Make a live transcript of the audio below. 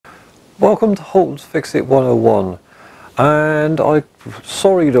Welcome to Holtonsfixit101, and I'm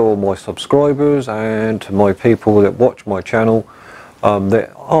sorry to all my subscribers and to my people that watch my channel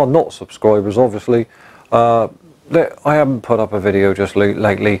that are not subscribers, obviously. That I haven't put up a video just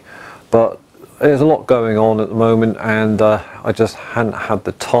lately, but there's a lot going on at the moment, and I just hadn't had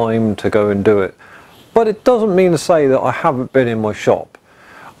the time to go and do it. But it doesn't mean to say that I haven't been in my shop.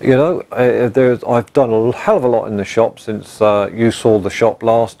 You know, I've done a hell of a lot in the shop since you saw the shop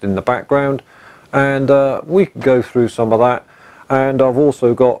last in the background, and we can go through some of that. And I've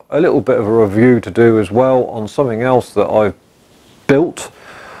also got a little bit of a review to do as well on something else that I've built.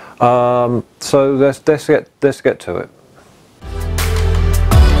 So let's get to it.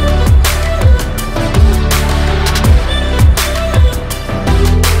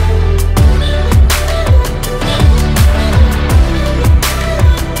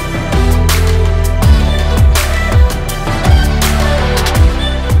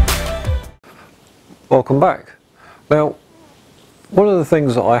 Welcome back. Now, one of the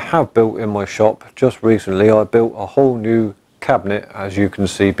things that I have built in my shop just recently, I built a whole new cabinet, as you can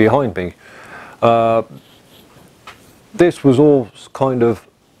see behind me. This was all kind of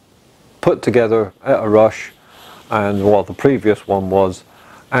put together at a rush, and well, the previous one was,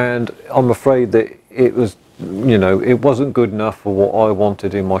 and I'm afraid that it was, you know, it wasn't good enough for what I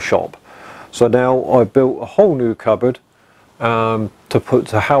wanted in my shop. So now I built a whole new cupboard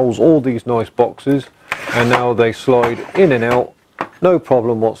to house all these nice boxes, and now they slide in and out, no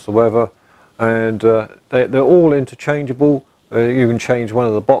problem whatsoever, and they're all interchangeable. You can change one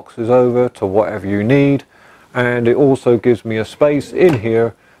of the boxes over to whatever you need, and it also gives me a space in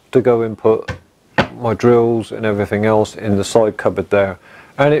here to go and put my drills and everything else in the side cupboard there,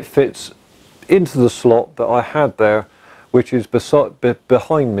 and it fits into the slot that I had there, which is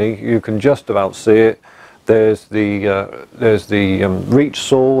behind me. You can just about see it. There's the reach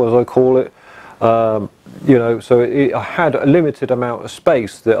saw, as I call it. You know, so I had a limited amount of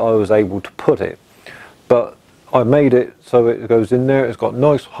space that I was able to put it, but I made it so it goes in there. It's got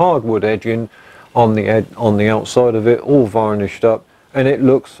nice hardwood edging on the outside of it, all varnished up, and it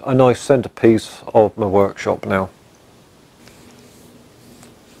looks a nice centerpiece of my workshop now.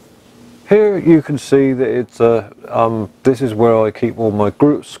 Here you can see that it's this is where I keep all my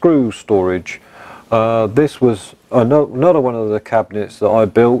screw storage. This was another one of the cabinets that I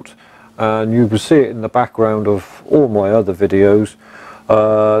built, and you can see it in the background of all my other videos.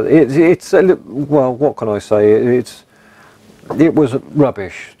 It's a little, well, what can I say? It was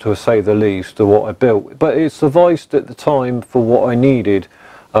rubbish, to say the least, to what I built, but it sufficed at the time for what I needed.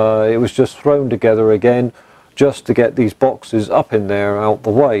 It was just thrown together again just to get these boxes up in there out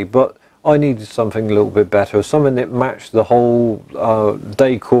the way, but I needed something a little bit better, something that matched the whole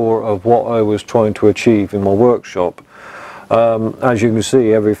decor of what I was trying to achieve in my workshop. As you can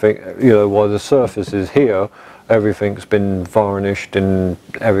see, everything, you know, while the surface is here, everything's been varnished and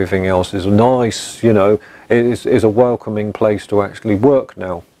everything else is nice. You know, it is a welcoming place to actually work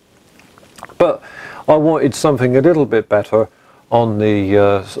now. But I wanted something a little bit better on the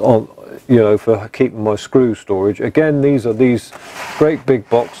you know, for keeping my screw storage. Again, these are these great big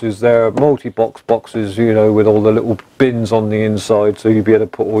boxes. They're multi-box boxes, you know, with all the little bins on the inside, so you'd be able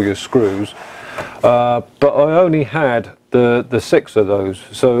to put all your screws. But I only had the 6 of those,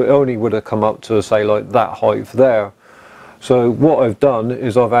 so it only would have come up to, say, like that height there. So what I've done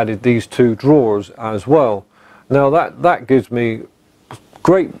is I've added these 2 drawers as well. Now that gives me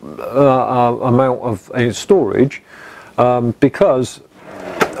great amount of storage, because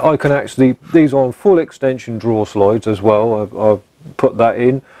I can actually, these are on full extension drawer slides as well. I've put that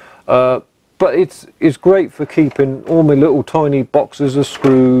in, but it's great for keeping all my little tiny boxes of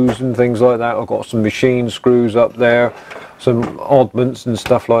screws and things like that. I've got some machine screws up there, some oddments and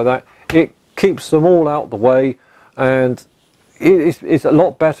stuff like that. It keeps them all out the way, and it's a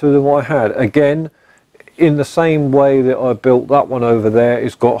lot better than what I had. Again, in the same way that I built that one over there,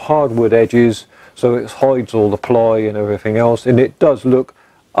 it's got hardwood edges, so it hides all the ply and everything else, and it does look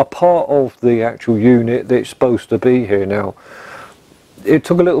a part of the actual unit that's supposed to be here now. It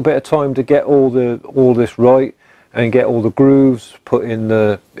took a little bit of time to get all this right and get all the grooves put in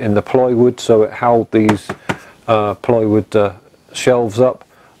the plywood, so it held these plywood shelves up,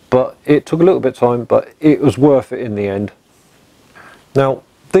 but it took a little bit of time, but it was worth it in the end. Now,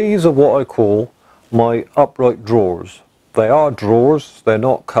 these are what I call my upright drawers. They are drawers, they're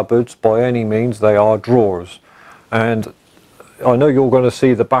not cupboards by any means, they are drawers, and I know you're going to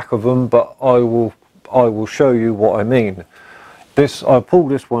see the back of them, but I will show you what I mean. I pull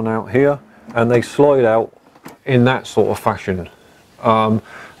this one out here, and they slide out in that sort of fashion.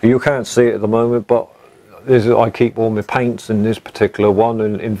 You can't see it at the moment, but I keep all my paints in this particular one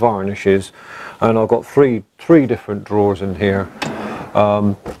and in varnishes, and I've got three different drawers in here.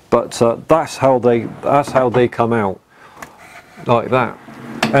 But that's how they come out, like that.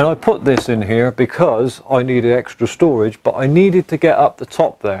 And I put this in here because I needed extra storage, but I needed to get up the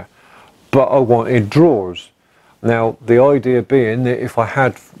top there, but I wanted drawers. Now the idea being that if I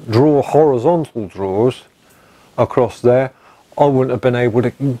had horizontal drawers across there, I wouldn't have been able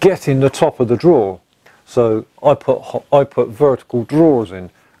to get in the top of the drawer. So I put vertical drawers in,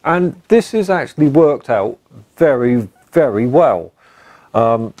 and this has actually worked out very, very well.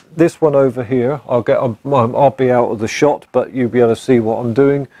 This one over here, I'll be out of the shot, but you'll be able to see what I'm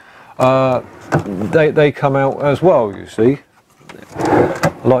doing. They come out as well, you see,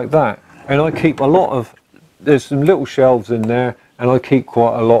 like that. And I keep a lot of, there's some little shelves in there, and I keep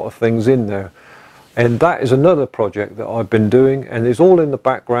quite a lot of things in there. And that is another project that I've been doing, and it's all in the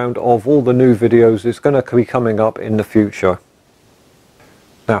background of all the new videos that's going to be coming up in the future.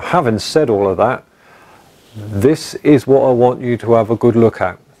 Now, having said all of that, this is what I want you to have a good look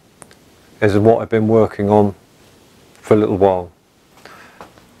at. This is what I've been working on for a little while.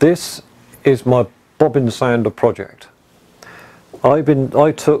 This is my bobbin sander project.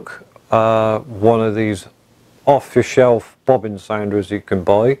 I took one of these off-the-shelf bobbin sanders you can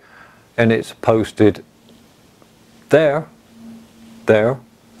buy, and it's posted there,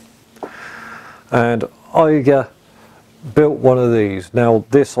 and I built one of these. Now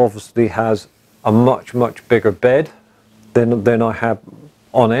this obviously has a much bigger bed than I have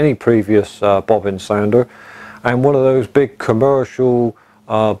on any previous bobbin sander, and one of those big commercial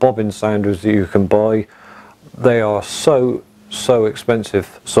bobbin sanders that you can buy, they are so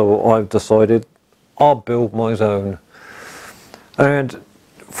expensive, so I've decided I'll build my own. And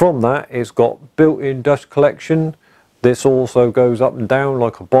from that, it's got built-in dust collection. This also goes up and down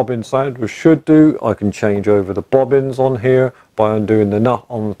like a bobbin sander should do. I can change over the bobbins on here by undoing the nut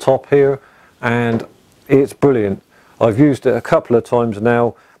on the top here, and it's brilliant. I've used it a couple of times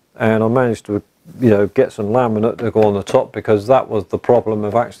now, and I managed to get some laminate to go on the top, because that was the problem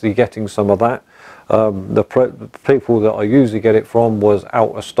of actually getting some of that. The people that I usually get it from was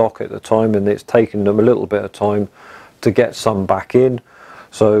out of stock at the time, and it's taken them a little bit of time to get some back in.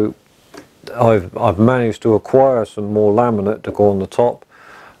 So I've managed to acquire some more laminate to go on the top,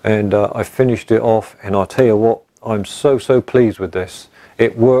 and I finished it off, and I tell you what, I'm so pleased with this.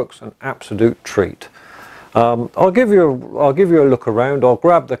 It works an absolute treat. I'll give you a look around. I'll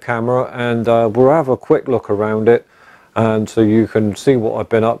grab the camera and we'll have a quick look around it, and so you can see what I've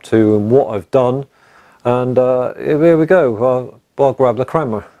been up to and what I've done. And here we go. I'll grab the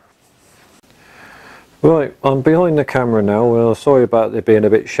camera. Right, I'm behind the camera now. Well, sorry about it being a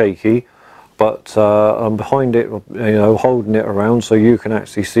bit shaky, but I'm behind it, holding it around so you can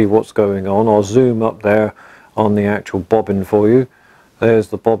actually see what's going on. I'll zoom up there on the actual bobbin for you. There's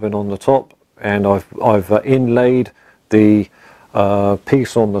the bobbin on the top, and I've inlaid the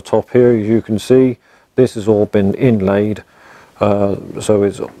piece on the top here. As you can see, this has all been inlaid, so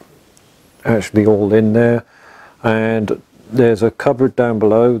it's actually all in there. And there's a cupboard down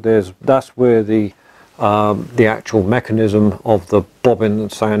below. That's where the actual mechanism of the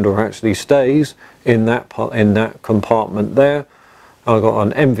bobbin sander actually stays, in that compartment there. I've got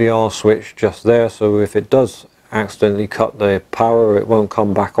an MVR switch just there, so if it does accidentally cut the power, it won't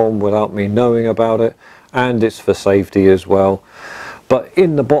come back on without me knowing about it, and it's for safety as well. But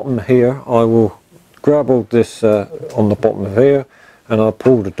in the bottom here, I will grab all this on the bottom of here, and I'll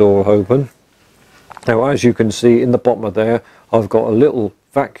pull the door open. Now, as you can see in the bottom of there, I've got a little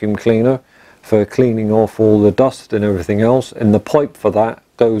vacuum cleaner for cleaning off all the dust and everything else, and the pipe for that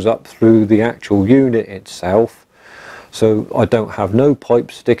goes up through the actual unit itself, so I don't have no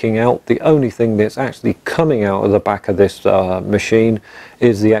pipe sticking out. The only thing that's actually coming out of the back of this machine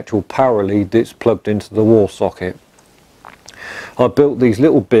is the actual power lead that's plugged into the wall socket. I built these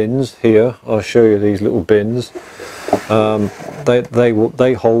little bins here. I'll show you these little bins.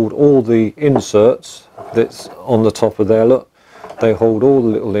 They hold all the inserts that's on the top of there. Look, they hold all the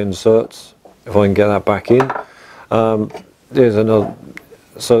little inserts. If I can get that back in, there's another.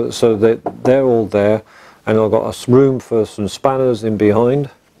 So they're all there, and I've got a room for some spanners in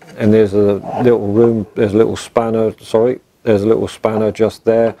behind, and there's a little room. There's a little spanner. Sorry, there's a little spanner just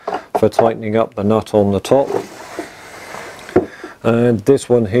there for tightening up the nut on the top. And this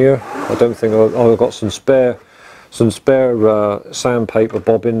one here, I don't think I've got some spare sandpaper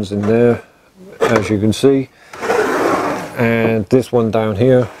bobbins in there, as you can see. And this one down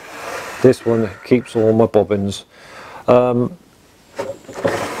here, this one keeps all my bobbins. So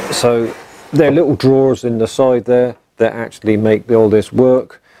they're little drawers in the side there that actually make all this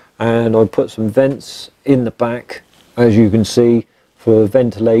work, and I put some vents in the back, as you can see, for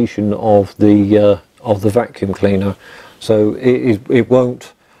ventilation of the vacuum cleaner, so it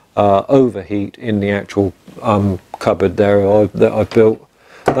won't overheat in the actual cupboard there that I built.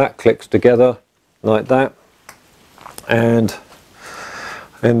 That clicks together like that, and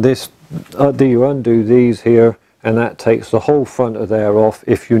this you undo these here, and that takes the whole front of there off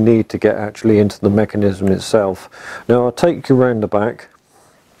if you need to get actually into the mechanism itself. Now I'll take you around the back,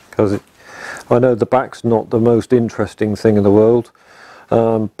 because I know the back's not the most interesting thing in the world,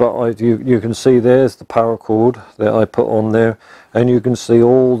 but you can see there's the power cord that I put on there, and you can see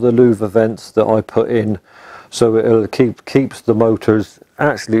all the louver vents that I put in, so it'll keeps the motors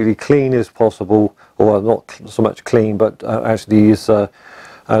absolutely clean as possible, or not so much clean, but actually is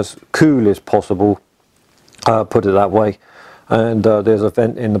as cool as possible, put it that way. And there's a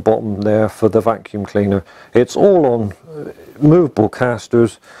vent in the bottom there for the vacuum cleaner. It's all on movable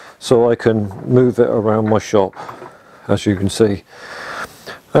casters, so I can move it around my shop, as you can see.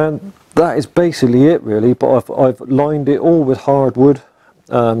 And that is basically it really, but I've lined it all with hardwood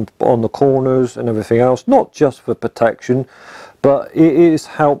on the corners and everything else, not just for protection, but it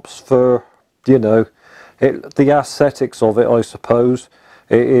helps for, you know, the aesthetics of it, I suppose.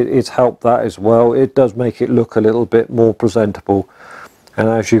 It's helped that as well. It does make it look a little bit more presentable, and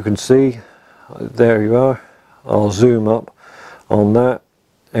as you can see, there you are. I'll zoom up on that,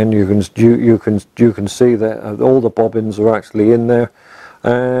 and you can see that all the bobbins are actually in there,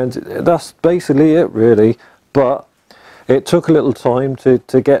 and that's basically it really. But it took a little time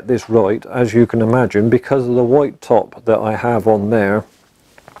to get this right, as you can imagine, because of the white top that I have on there.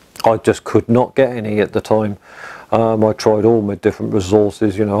 I just could not get any at the time. I tried all my different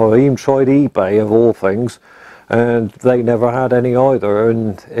resources, you know, I even tried eBay of all things, and they never had any either.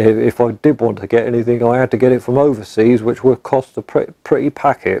 And if I did want to get anything, I had to get it from overseas, which would cost a pretty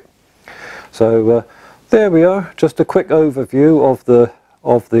packet. So there we are, just a quick overview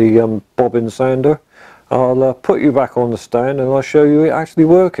of the bobbin sander. I'll put you back on the stand and I'll show you it actually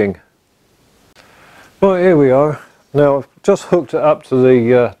working. Right, here we are. Now I've just hooked it up to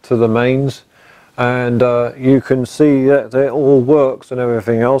the mains, and you can see that it all works and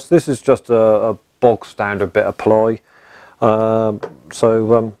everything else. This is just a bog standard bit of ply,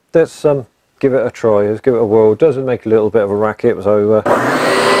 so let's give it a try. Let's give it a whirl. It does make a little bit of a racket, so there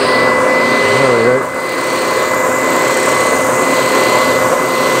we go.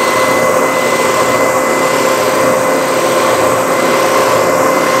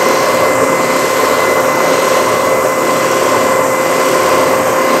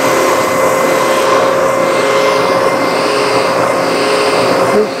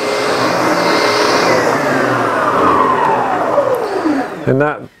 And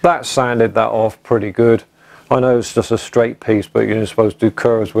that sanded that off pretty good. I know it's just a straight piece, but you're supposed to do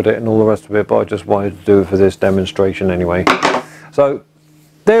curves with it and all the rest of it, but I just wanted to do it for this demonstration anyway. So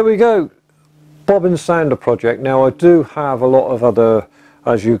there we go, bobbin sander project. Now I do have a lot of other,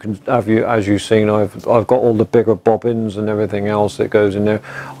 as you've seen, I've got all the bigger bobbins and everything else that goes in there.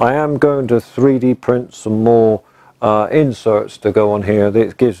 I am going to 3D print some more inserts to go on here.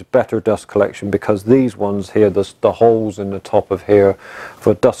 It gives better dust collection, because these ones here, the holes in the top of here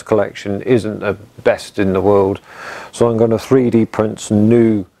for dust collection isn't the best in the world. So I'm going to 3D print some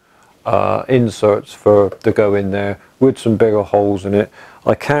new inserts to go in there with some bigger holes in it.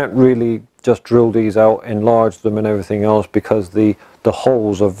 I can't really just drill these out, enlarge them and everything else, because the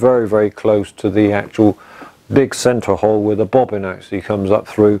holes are very close to the actual big center hole where the bobbin actually comes up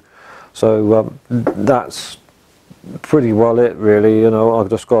through. So that's pretty well it really, you know. I've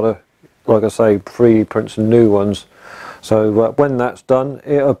just got to, like I say, 3D print some new ones. So when that's done,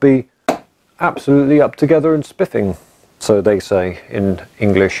 it'll be absolutely up together and spiffing, so they say in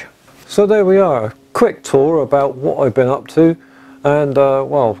English. So there we are, quick tour about what I've been up to, and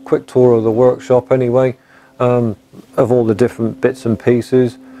well, quick tour of the workshop anyway, of all the different bits and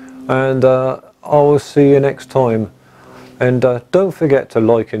pieces, and I will see you next time. And don't forget to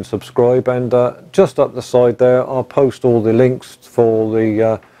like and subscribe, and just up the side there I'll post all the links for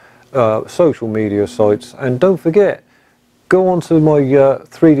the social media sites. And don't forget, go onto my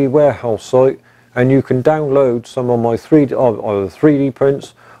 3D warehouse site and you can download some of my 3D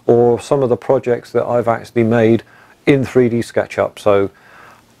prints, or some of the projects that I've actually made in 3D SketchUp. So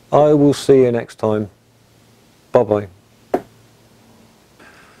I will see you next time. Bye bye.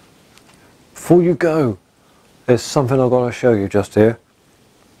 Before you go, there's something I've got to show you just here.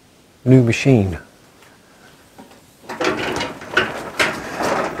 New machine.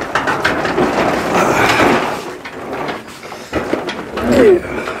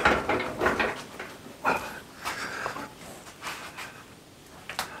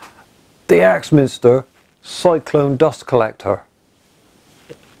 Axminster Cyclone Dust Collector.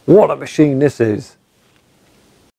 What a machine this is!